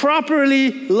to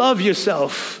properly love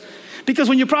yourself. Because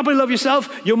when you properly love yourself,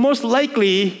 you're most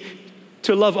likely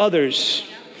to love others.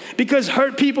 Because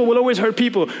hurt people will always hurt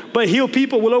people, but healed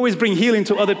people will always bring healing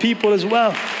to other people as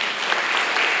well.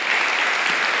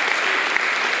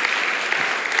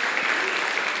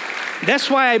 That's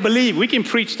why I believe we can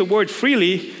preach the word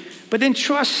freely, but then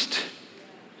trust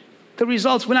the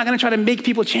results. We're not going to try to make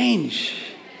people change.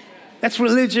 That's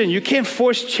religion. You can't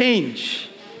force change.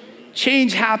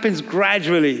 Change happens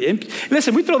gradually. And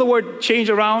listen, we throw the word change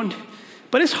around,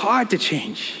 but it's hard to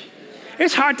change.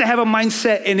 It's hard to have a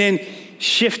mindset and then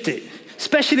shift it.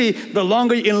 Especially the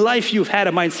longer in life you've had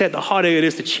a mindset, the harder it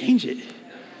is to change it.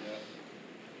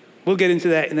 We'll get into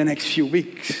that in the next few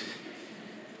weeks.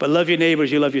 But love your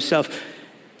neighbors, you love yourself.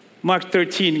 Mark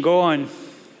 13, go on.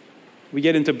 We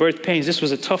get into birth pains. This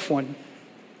was a tough one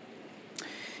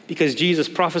because Jesus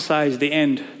prophesied the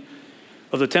end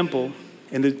of the temple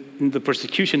and the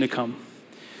persecution to come.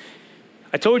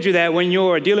 I told you that when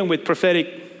you're dealing with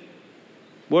prophetic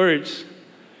words,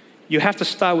 you have to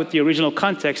start with the original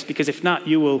context because if not,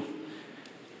 you will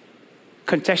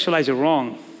contextualize it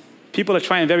wrong. People are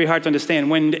trying very hard to understand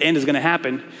when the end is going to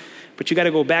happen. But you got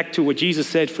to go back to what Jesus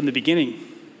said from the beginning.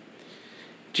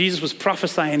 Jesus was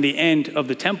prophesying the end of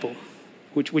the temple,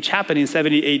 which happened in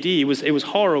 70 AD. It was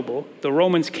horrible. The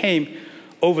Romans came,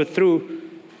 overthrew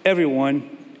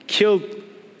everyone, killed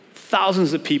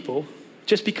thousands of people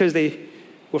just because they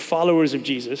were followers of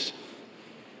Jesus,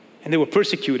 and they were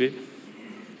persecuted.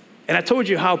 And I told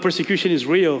you how persecution is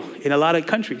real in a lot of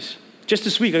countries. Just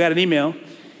this week, I got an email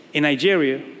in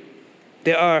Nigeria.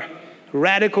 There are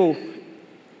radical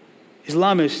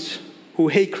Islamists who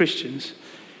hate Christians.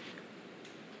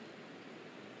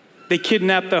 They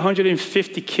kidnapped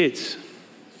 150 kids,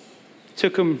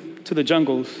 took them to the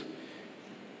jungles,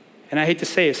 and I hate to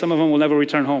say it, some of them will never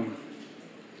return home.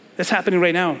 That's happening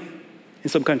right now in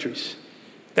some countries.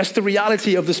 That's the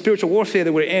reality of the spiritual warfare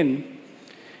that we're in.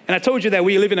 And I told you that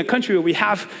we live in a country where we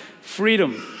have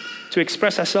freedom to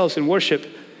express ourselves in worship,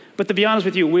 but to be honest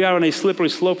with you, we are on a slippery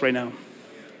slope right now.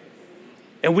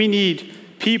 And we need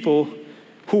people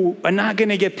who are not going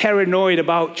to get paranoid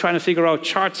about trying to figure out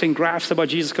charts and graphs about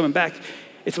Jesus coming back.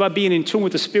 It's about being in tune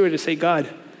with the Spirit to say,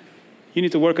 God, you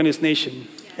need to work on this nation.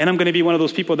 And I'm going to be one of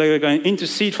those people that are going to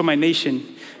intercede for my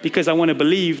nation because I want to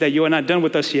believe that you are not done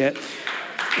with us yet,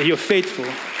 that you're faithful.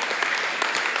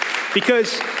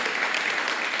 Because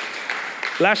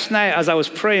last night as I was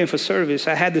praying for service,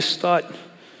 I had this thought.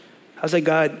 I was like,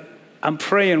 God, I'm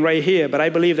praying right here, but I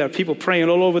believe there are people praying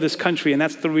all over this country, and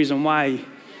that's the reason why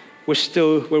we're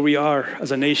still where we are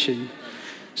as a nation.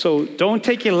 So don't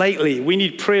take it lightly. We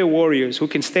need prayer warriors who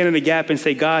can stand in the gap and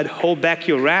say, God, hold back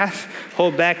your wrath,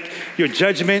 hold back your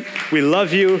judgment. We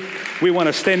love you. We want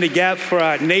to stand in the gap for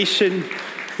our nation.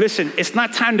 Listen, it's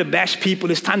not time to bash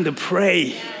people. It's time to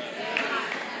pray.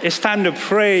 It's time to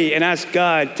pray and ask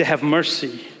God to have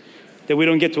mercy, that we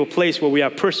don't get to a place where we are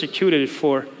persecuted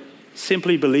for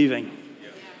simply believing.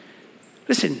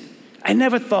 Listen, I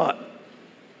never thought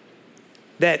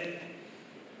that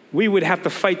we would have to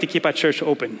fight to keep our church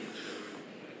open.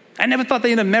 I never thought that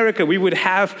in America we would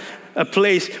have a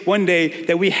place one day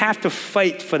that we have to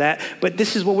fight for that, but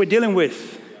this is what we're dealing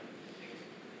with.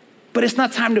 But it's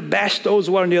not time to bash those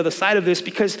who are on the other side of this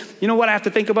because you know what I have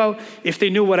to think about? If they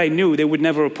knew what I knew, they would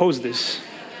never oppose this.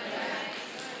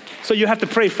 So you have to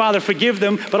pray, Father, forgive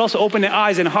them, but also open their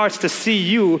eyes and hearts to see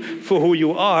you for who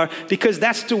you are, because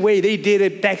that's the way they did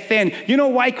it back then. You know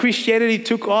why Christianity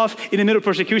took off in the middle of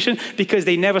persecution? Because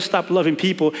they never stopped loving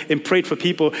people and prayed for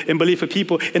people and believed for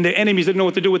people, and their enemies didn't know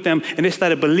what to do with them, and they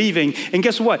started believing. And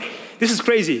guess what? This is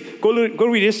crazy. Go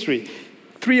read history.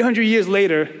 300 years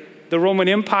later, the Roman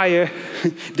Empire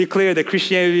declared that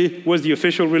Christianity was the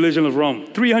official religion of Rome.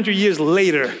 300 years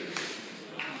later.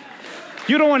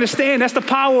 You don't understand. That's the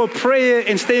power of prayer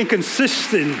and staying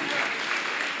consistent.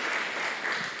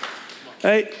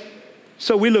 Right?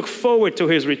 So we look forward to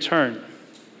his return.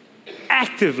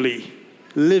 Actively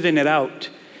living it out.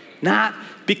 Not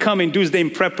becoming doomsday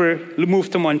prepper,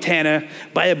 move to Montana,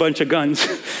 buy a bunch of guns.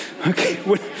 Okay?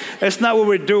 That's not what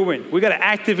we're doing. We got to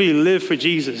actively live for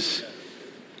Jesus.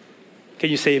 Can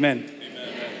you say amen?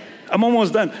 Amen? I'm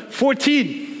almost done.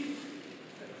 14.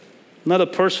 Another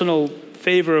personal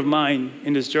favor of mine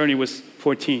in this journey was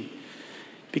 14.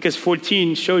 Because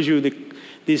 14 shows you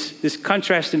this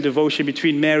contrast in devotion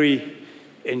between Mary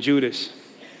and Judas.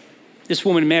 This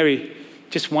woman, Mary,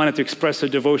 just wanted to express her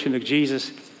devotion to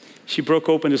Jesus. She broke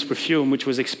open this perfume, which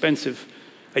was expensive,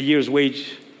 a year's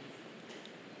wage.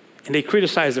 And they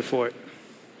criticized her for it.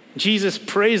 Jesus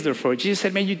praised her for it. Jesus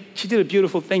said, man, she did a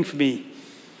beautiful thing for me.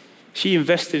 She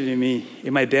invested in me,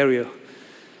 in my burial.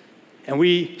 And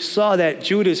we saw that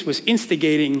Judas was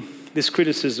instigating this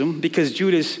criticism because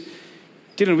Judas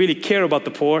didn't really care about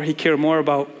the poor. He cared more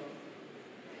about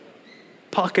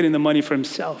pocketing the money for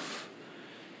himself.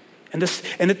 And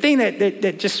the thing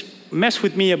that just messed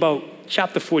with me about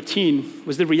chapter 14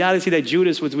 was the reality that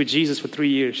Judas was with Jesus for 3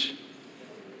 years.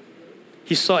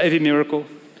 He saw every miracle,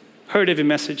 heard every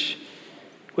message,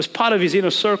 was part of his inner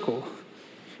circle.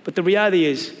 But the reality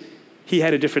is, he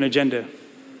had a different agenda.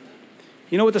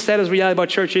 You know what the saddest reality about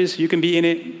church is? You can be in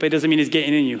it, but it doesn't mean it's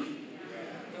getting in you.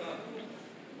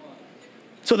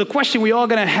 So the question we all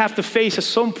gonna have to face at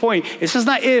some point, this is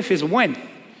not if, it's when.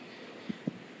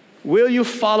 Will you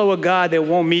follow a God that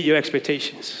won't meet your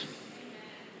expectations?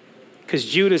 Because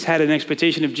Judas had an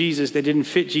expectation of Jesus that didn't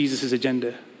fit Jesus'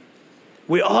 agenda.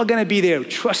 We're all gonna be there,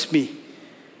 trust me.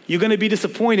 You're gonna be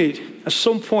disappointed at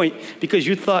some point because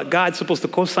you thought God's supposed to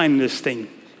co-sign this thing,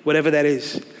 whatever that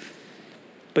is.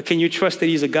 But can you trust that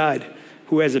he's a God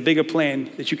who has a bigger plan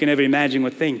that you can ever imagine or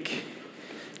think?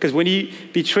 Because when he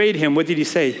betrayed him, what did he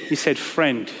say? He said,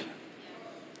 friend.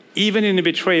 Even in the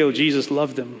betrayal, Jesus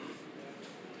loved him.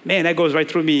 Man, that goes right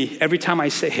through me every time I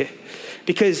say it.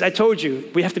 Because I told you,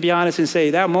 we have to be honest and say,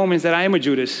 there are moments that I am a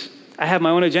Judas. I have my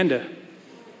own agenda.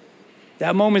 There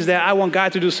are moments that I want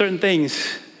God to do certain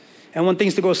things. I want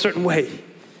things to go a certain way.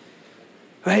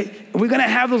 Right? And we're going to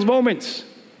have those moments.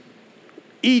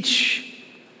 Each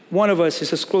one of us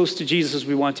is as close to Jesus as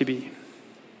we want to be.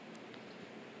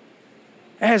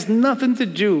 It has nothing to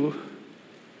do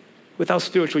with how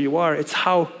spiritual you are. It's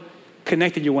how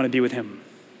connected you want to be with him.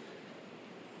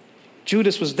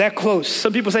 Judas was that close.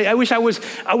 Some people say, I wish I was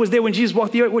there when Jesus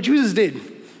walked the earth. Well, Jesus did.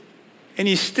 And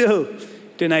he still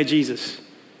denied Jesus.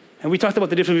 And we talked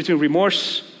about the difference between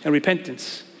remorse and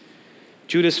repentance.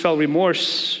 Judas felt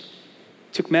remorse,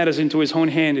 took matters into his own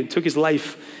hand and took his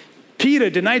life.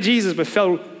 Peter denied Jesus but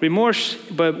felt remorse,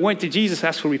 but went to Jesus,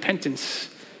 asked for repentance.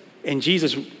 And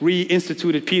Jesus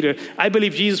reinstituted Peter. I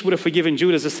believe Jesus would have forgiven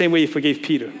Judas the same way he forgave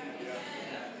Peter.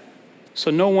 So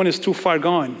no one is too far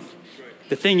gone.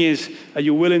 The thing is, are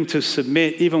you willing to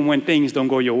submit even when things don't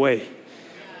go your way?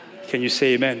 Can you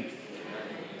say amen?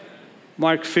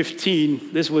 Mark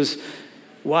 15, this was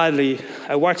widely,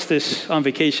 I watched this on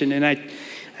vacation and I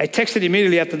texted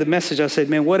immediately after the message. I said,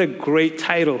 man, what a great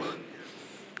title.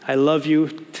 I love you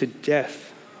to death.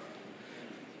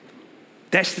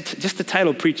 That's just the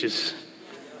title preaches.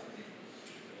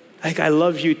 Like, I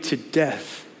love you to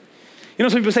death. You know,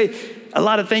 some people say a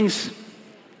lot of things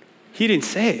he didn't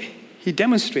say. He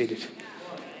demonstrated.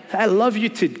 I love you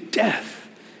to death.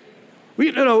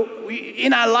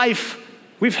 In our life,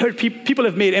 we've heard people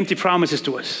have made empty promises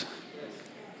to us.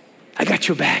 I got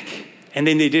your back, and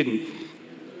then they didn't.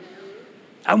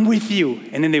 I'm with you,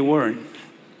 and then they weren't.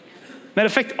 Matter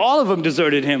of fact, all of them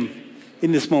deserted him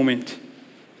in this moment.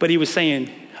 But he was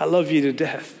saying, I love you to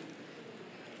death.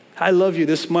 I love you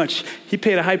this much. He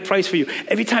paid a high price for you.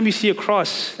 Every time you see a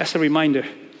cross, that's a reminder.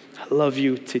 I love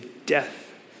you to death.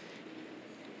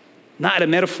 Not a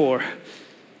metaphor,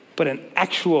 but an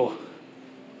actual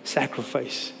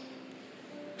sacrifice.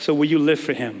 So will you live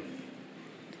for him?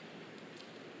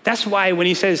 That's why when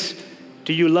he says,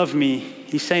 do you love me?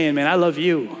 He's saying, man, I love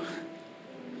you.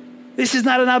 This is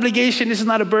not an obligation. This is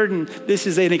not a burden. This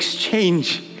is an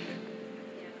exchange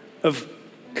of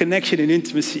connection and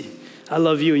intimacy. I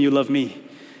love you and you love me.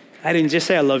 I didn't just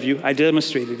say I love you. I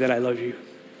demonstrated that I love you.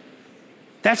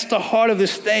 That's the heart of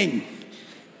this thing.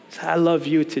 I love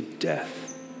you to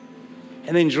death.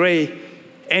 And then Dre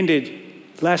ended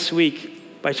last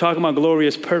week by talking about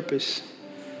glorious purpose.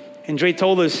 And Dre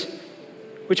told us,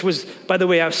 which was, by the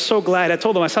way, I was so glad. I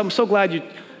told him, I'm so glad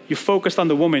you focused on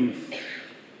the woman.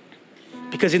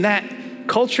 Because in that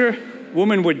culture,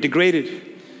 women were degraded.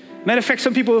 Matter of fact,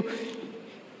 some people,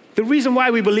 the reason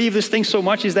why we believe this thing so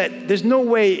much is that there's no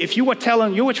way, if you were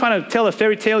trying to tell a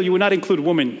fairy tale, you would not include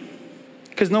women.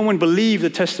 Because no one believed the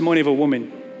testimony of a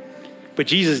woman. But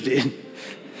Jesus did.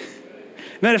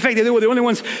 Matter of fact, they were the only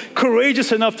ones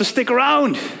courageous enough to stick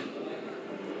around.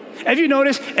 Have you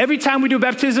noticed, every time we do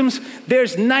baptisms,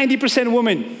 there's 90%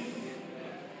 women.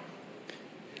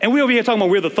 And we over here talking about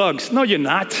we're the thugs. No, you're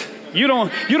not. You don't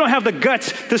have the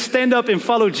guts to stand up and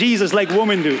follow Jesus like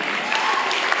women do.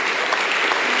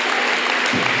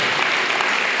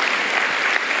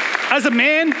 As a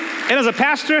man and as a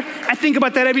pastor, I think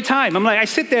about that every time. I'm like, I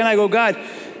sit there and I go, God,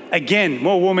 again,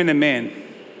 more woman than man.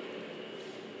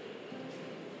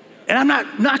 And I'm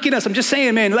not knocking us. I'm just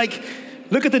saying, man, like,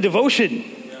 look at the devotion.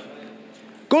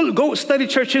 Go study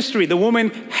church history. The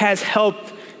woman has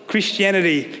helped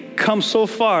Christianity come so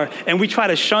far, and we try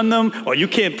to shun them. Or you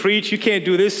can't preach, you can't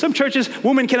do this. Some churches,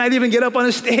 women cannot even get up on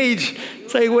the stage.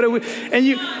 It's like, what are we? And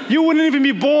you wouldn't even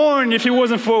be born if it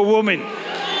wasn't for a woman.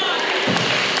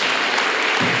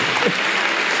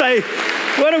 It's like,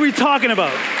 what are we talking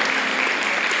about?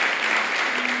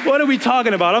 What are we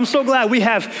talking about? I'm so glad we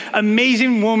have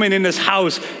amazing women in this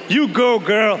house. You go,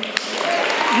 girl.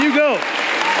 You go.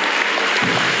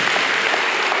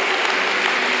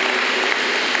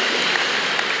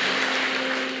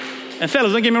 And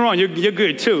fellas, don't get me wrong, you're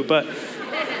good too, but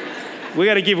we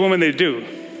got to give women their due.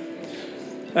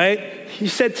 Right? He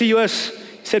said to us,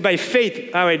 he said, by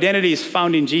faith, our identity is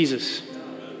found in Jesus.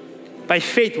 By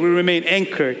faith, we remain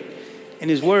anchored in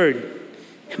his word.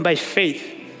 And by faith,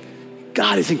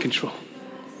 God is in control.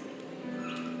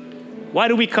 Why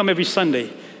do we come every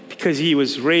Sunday? Because he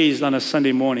was raised on a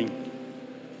Sunday morning.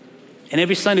 And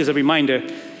every Sunday is a reminder,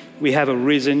 we have a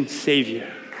risen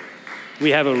Savior.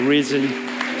 We have a risen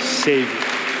Savior.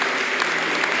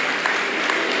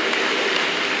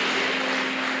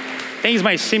 Things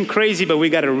might seem crazy, but we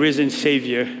got a risen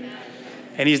Savior.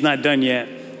 And he's not done yet.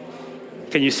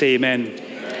 Can you say amen?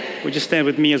 Amen. Would you stand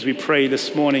with me as we pray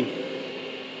this morning?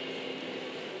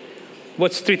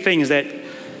 What's 3 things that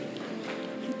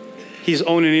he's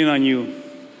owning in on you?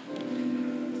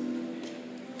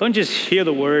 Don't just hear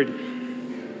the word.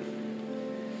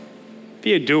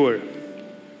 Be a doer.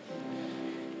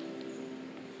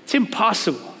 It's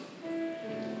impossible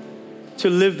to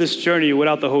live this journey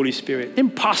without the Holy Spirit.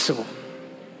 Impossible.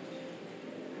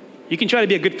 You can try to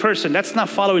be a good person. That's not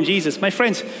following Jesus. My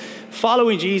friends,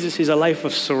 following Jesus is a life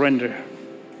of surrender.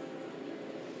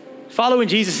 Following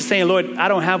Jesus is saying, Lord, I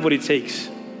don't have what it takes.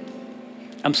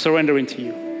 I'm surrendering to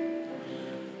you.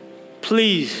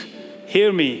 Please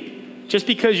hear me. Just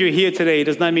because you're here today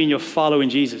does not mean you're following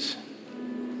Jesus.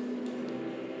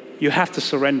 You have to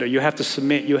surrender. You have to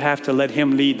submit. You have to let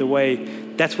him lead the way.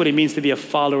 That's what it means to be a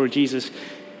follower of Jesus.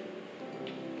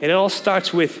 It all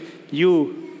starts with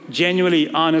you genuinely,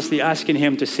 honestly asking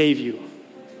him to save you.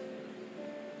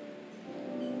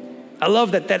 I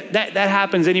love that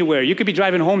happens anywhere. You could be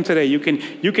driving home today. You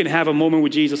can have a moment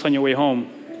with Jesus on your way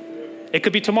home. It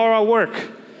could be tomorrow at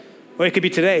work, or it could be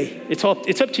today. It's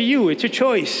up to you. It's your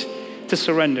choice to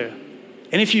surrender.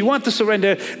 And if you want to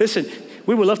surrender, listen,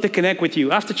 we would love to connect with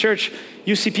you. After church,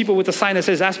 you see people with a sign that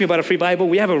says, ask me about a free Bible.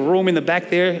 We have a room in the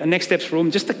back there, a Next Steps room,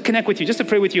 just to connect with you, just to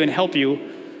pray with you and help you.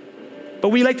 But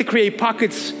we like to create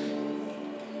pockets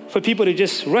for people to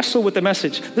just wrestle with the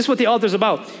message. This is what the altar is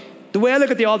about. The way I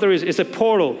look at the altar is a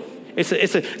portal. It's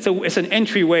an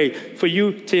entryway for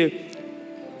you to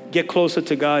get closer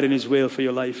to God and his will for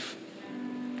your life.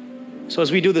 So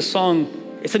as we do the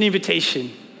song, it's an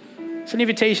invitation. It's an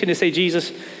invitation to say,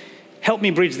 Jesus, help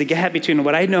me bridge the gap between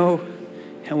what I know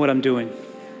and what I'm doing.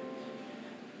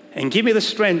 And give me the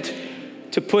strength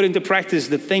to put into practice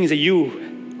the things that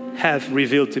you have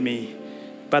revealed to me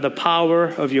by the power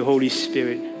of your Holy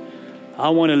Spirit. I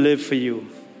want to live for you.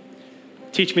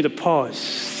 Teach me to pause,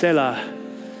 Selah,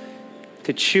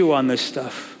 to chew on this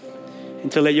stuff,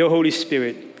 and to let your Holy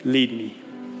Spirit lead me.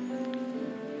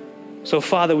 So,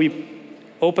 Father, we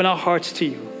open our hearts to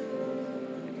you.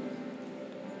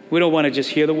 We don't want to just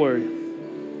hear the word.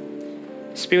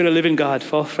 Spirit of living God,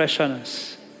 fall fresh on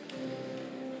us.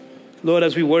 Lord,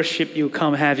 as we worship you,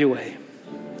 come have your way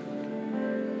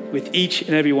with each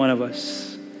and every one of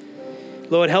us.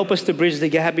 Lord, help us to bridge the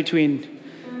gap between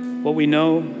what we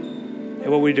know and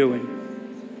what we're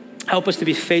doing. Help us to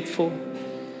be faithful.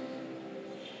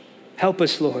 Help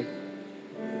us, Lord,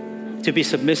 to be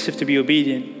submissive, to be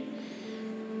obedient,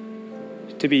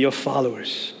 to be your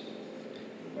followers.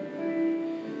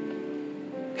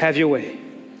 Have your way.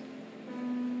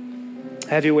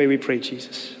 Have your way, we pray,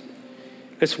 Jesus.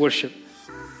 Let's worship.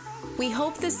 We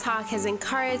hope this talk has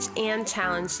encouraged and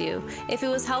challenged you. If it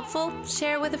was helpful,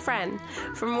 share it with a friend.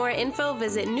 For more info,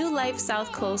 visit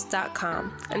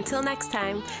newlifesouthcoast.com. Until next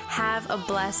time, have a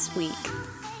blessed week.